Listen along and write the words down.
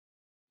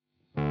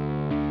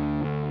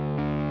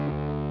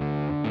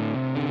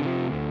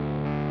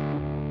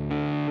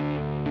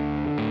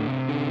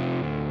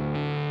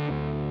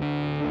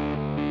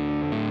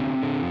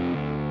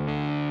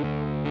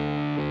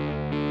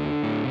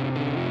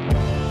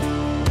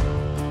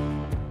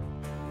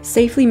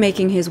Safely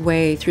making his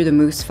way through the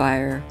moose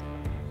fire,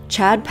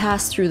 Chad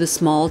passed through the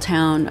small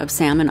town of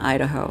Salmon,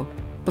 Idaho,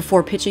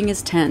 before pitching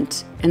his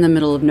tent in the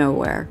middle of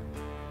nowhere,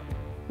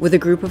 with a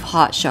group of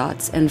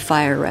hotshots and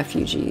fire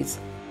refugees.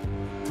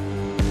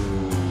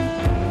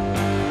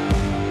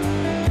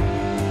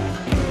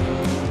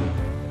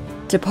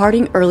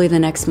 Departing early the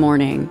next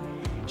morning,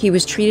 he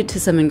was treated to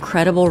some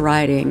incredible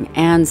riding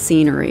and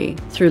scenery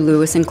through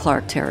Lewis and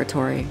Clark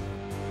territory.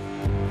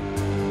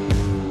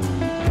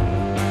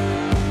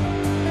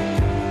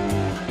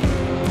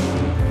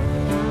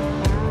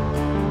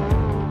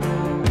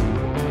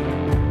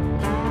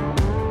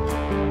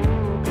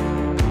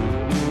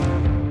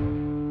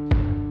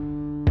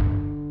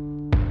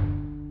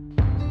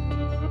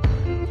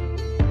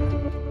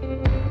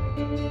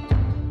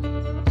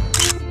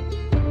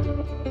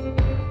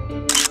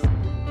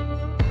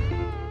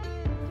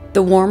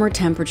 The warmer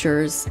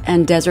temperatures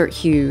and desert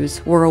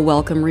hues were a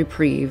welcome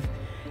reprieve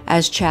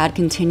as Chad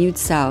continued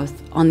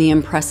south on the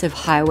impressive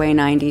Highway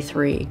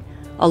 93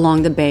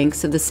 along the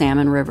banks of the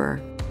Salmon River.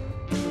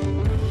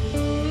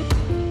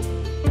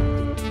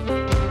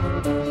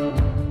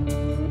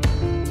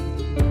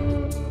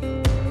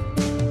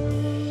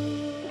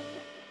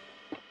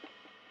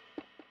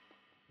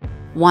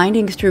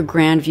 Winding through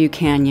Grandview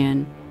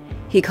Canyon,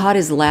 he caught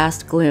his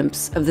last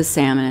glimpse of the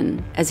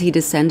salmon as he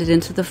descended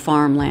into the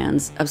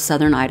farmlands of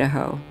Southern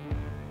Idaho,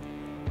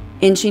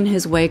 inching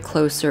his way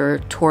closer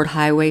toward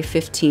Highway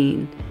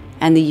 15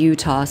 and the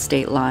Utah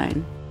state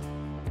line.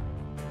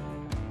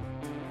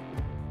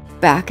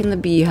 Back in the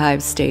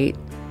Beehive State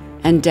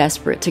and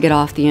desperate to get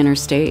off the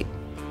interstate,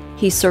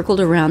 he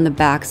circled around the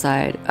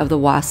backside of the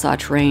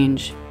Wasatch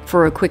Range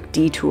for a quick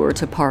detour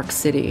to Park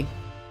City.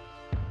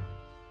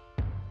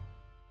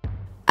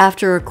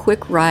 After a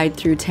quick ride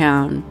through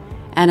town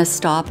and a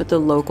stop at the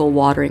local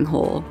watering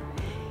hole,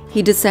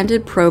 he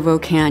descended Provo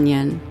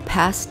Canyon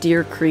past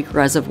Deer Creek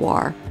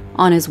Reservoir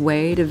on his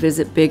way to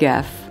visit Big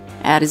F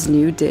at his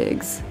new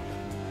digs.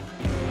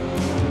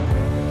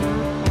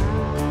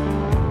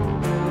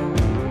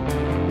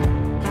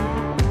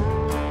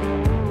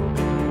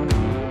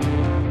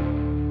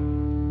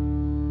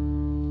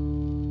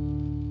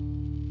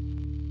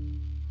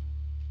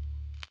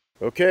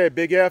 Okay,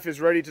 Big F is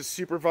ready to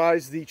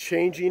supervise the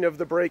changing of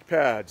the brake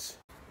pads.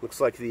 Looks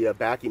like the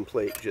backing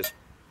plate just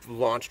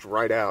launched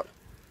right out.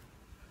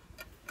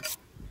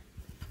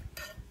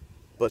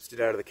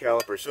 Busted out of the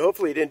caliper. So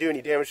hopefully it didn't do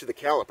any damage to the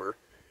caliper.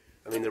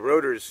 I mean, the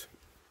rotor's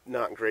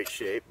not in great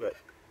shape, but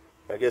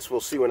I guess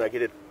we'll see when I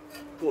get it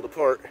pulled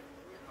apart.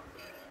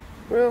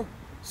 Well,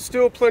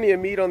 still plenty of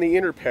meat on the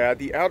inner pad.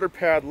 The outer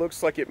pad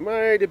looks like it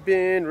might have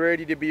been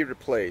ready to be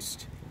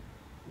replaced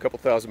a couple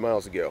thousand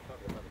miles ago.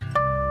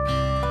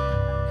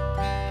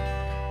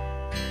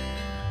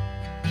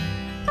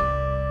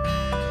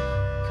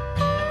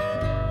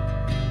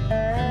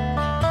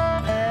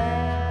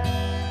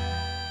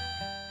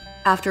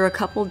 After a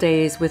couple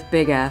days with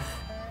Big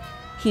F,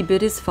 he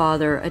bid his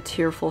father a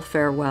tearful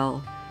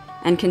farewell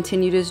and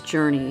continued his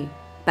journey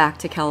back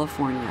to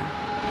California.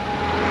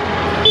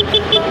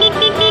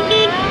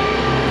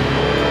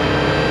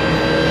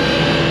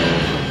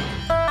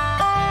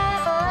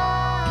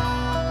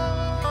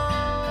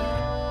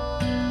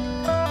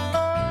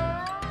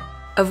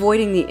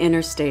 Avoiding the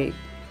interstate,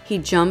 he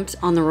jumped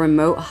on the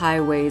remote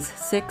highways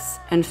 6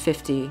 and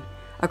 50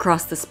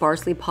 across the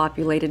sparsely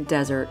populated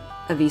desert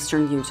of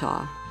eastern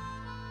Utah,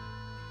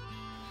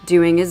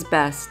 doing his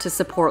best to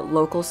support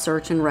local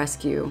search and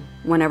rescue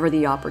whenever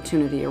the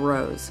opportunity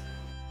arose.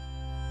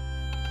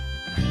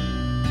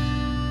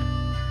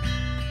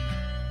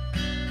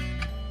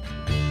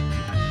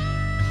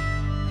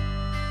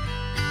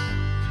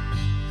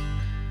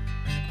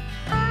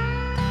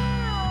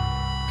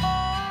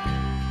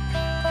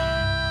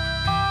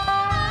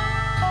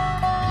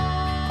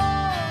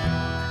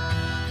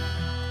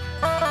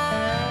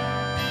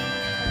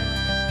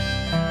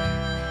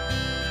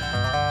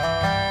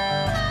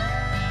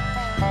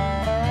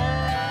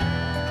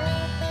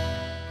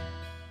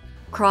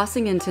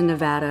 Crossing into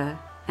Nevada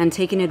and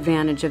taking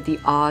advantage of the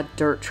odd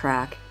dirt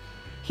track,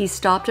 he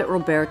stopped at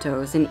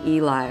Roberto's in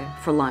Eli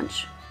for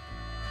lunch.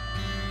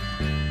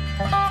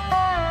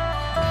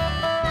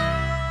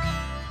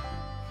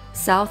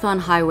 South on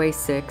Highway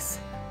 6,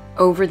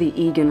 over the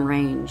Egan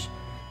Range,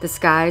 the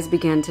skies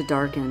began to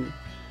darken.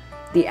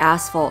 The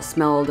asphalt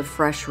smelled of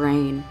fresh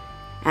rain,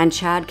 and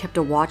Chad kept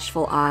a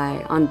watchful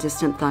eye on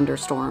distant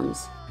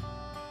thunderstorms.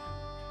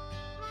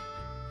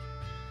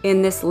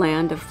 In this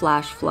land of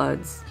flash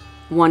floods,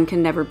 one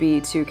can never be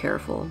too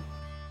careful.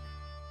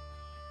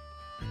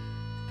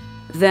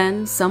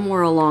 Then,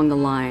 somewhere along the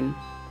line,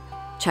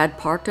 Chad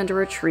parked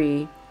under a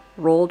tree,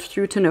 rolled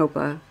through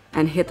Tonopah,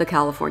 and hit the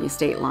California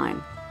state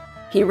line.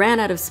 He ran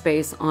out of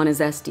space on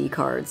his SD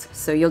cards,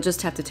 so you'll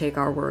just have to take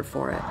our word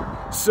for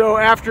it. So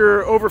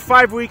after over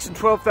 5 weeks and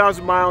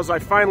 12,000 miles, I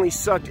finally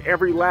sucked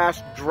every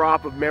last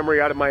drop of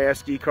memory out of my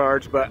SD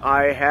cards, but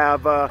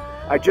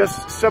I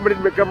just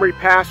summited Montgomery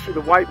Pass through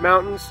the White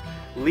Mountains,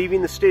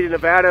 leaving the state of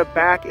Nevada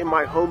back in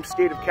my home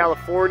state of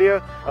California.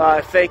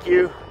 Thank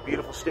you,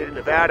 beautiful state of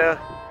Nevada.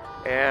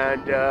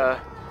 and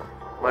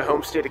my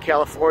home state of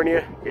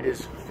California. It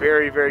is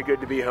very, very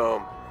good to be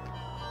home.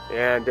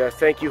 And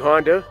thank you,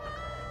 Honda,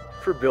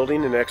 for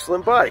building an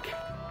excellent bike.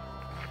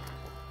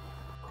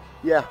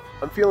 Yeah,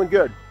 I'm feeling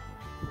good.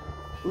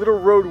 A little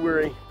road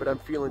weary, but I'm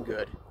feeling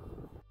good.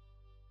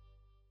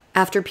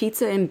 After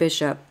pizza in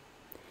Bishop,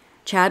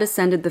 Chad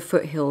ascended the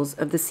foothills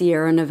of the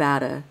Sierra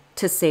Nevada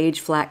to Sage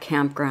Flat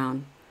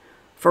Campground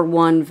for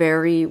one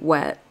very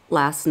wet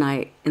last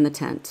night in the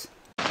tent.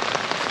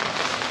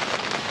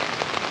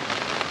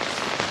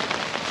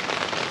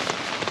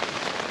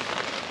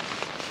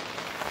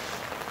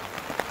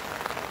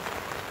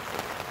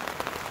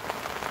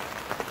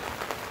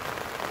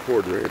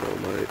 Poured rain all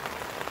night.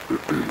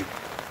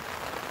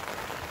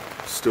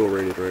 Still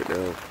raining right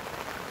now.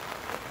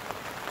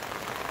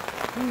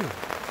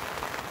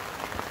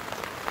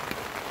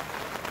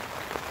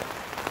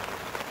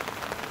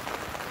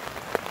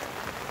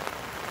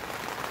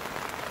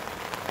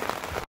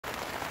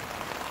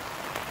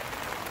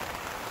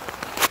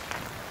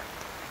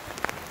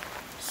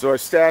 So I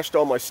stashed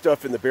all my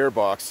stuff in the bear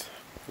box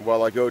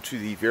while I go to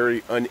the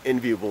very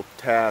unenviable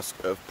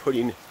task of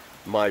putting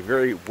my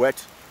very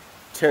wet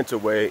tent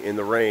away in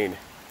the rain.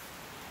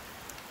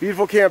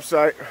 Beautiful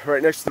campsite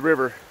right next to the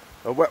river.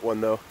 A wet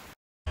one though.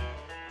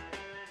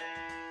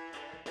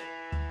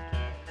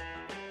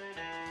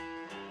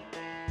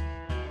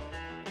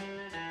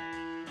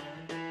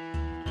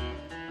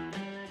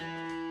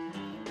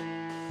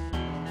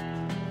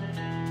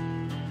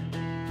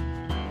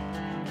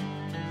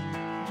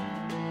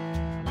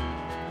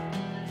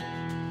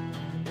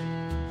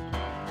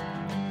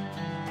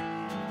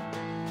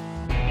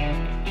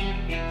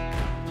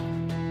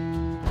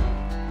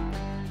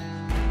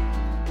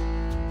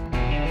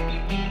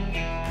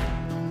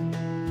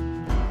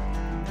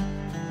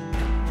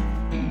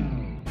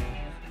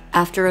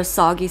 After a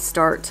soggy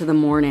start to the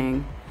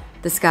morning,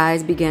 the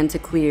skies began to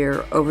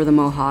clear over the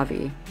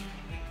Mojave.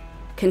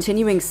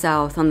 Continuing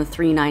south on the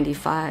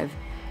 395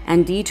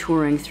 and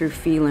detouring through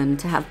Phelan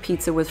to have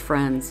pizza with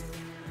friends,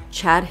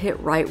 Chad hit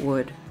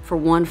Wrightwood for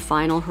one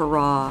final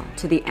hurrah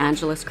to the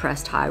Angeles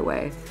Crest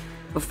Highway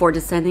before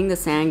descending the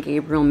San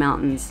Gabriel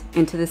Mountains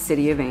into the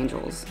City of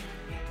Angels.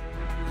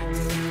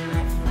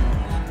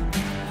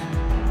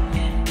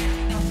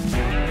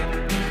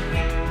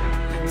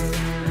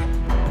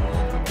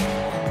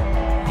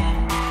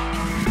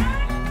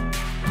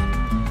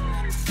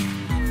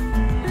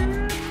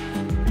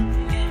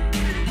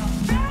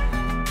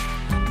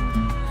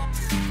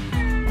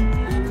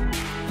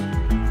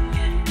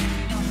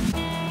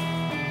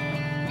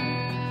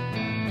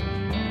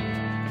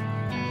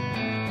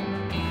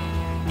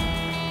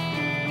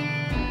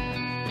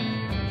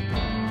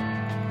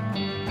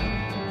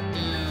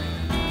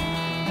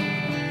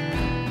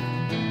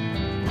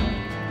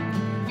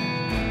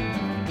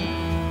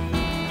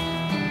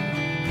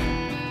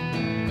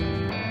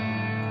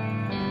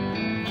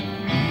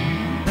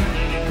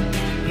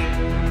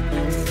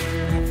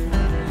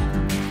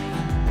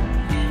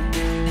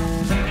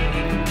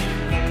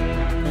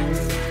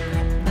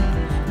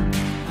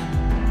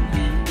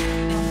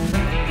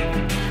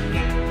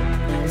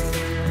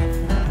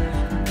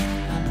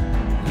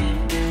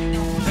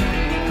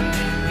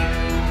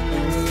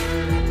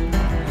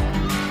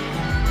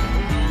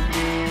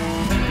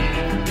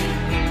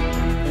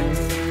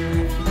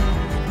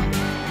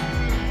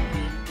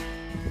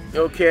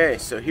 Okay,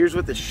 so here's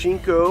what the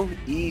Shinko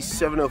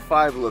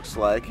E705 looks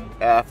like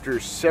after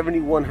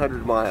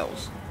 7,100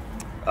 miles.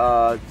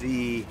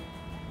 The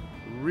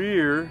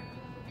rear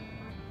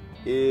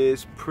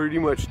is pretty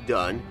much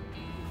done.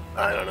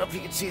 I don't know if you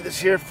can see this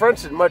here.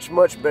 Front's in much,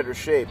 much better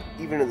shape,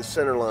 even in the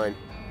center line.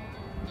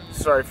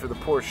 Sorry for the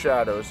poor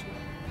shadows,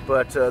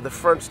 but the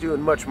front's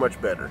doing much,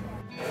 much better.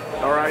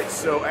 All right,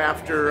 so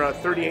after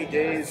 38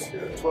 days,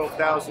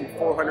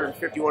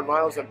 12,451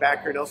 miles, I'm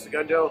back here in El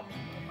Segundo.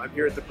 I'm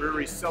here at the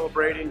brewery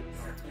celebrating.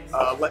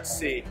 Let's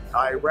see,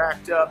 I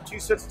racked up 2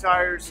 sets of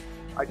tires,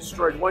 I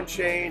destroyed 1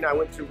 chain, I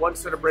went through 1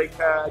 set of brake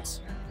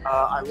pads,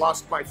 I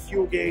lost my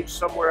fuel gauge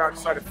somewhere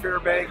outside of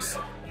Fairbanks.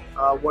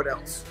 What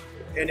else?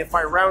 And if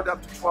I round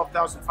up to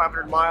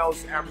 12,500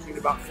 miles, averaging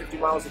about 50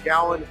 miles a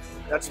gallon,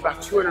 that's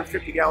about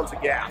 250 gallons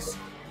of gas.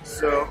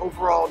 So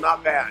overall,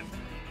 not bad.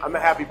 I'm a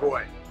happy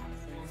boy.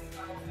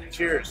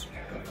 Cheers.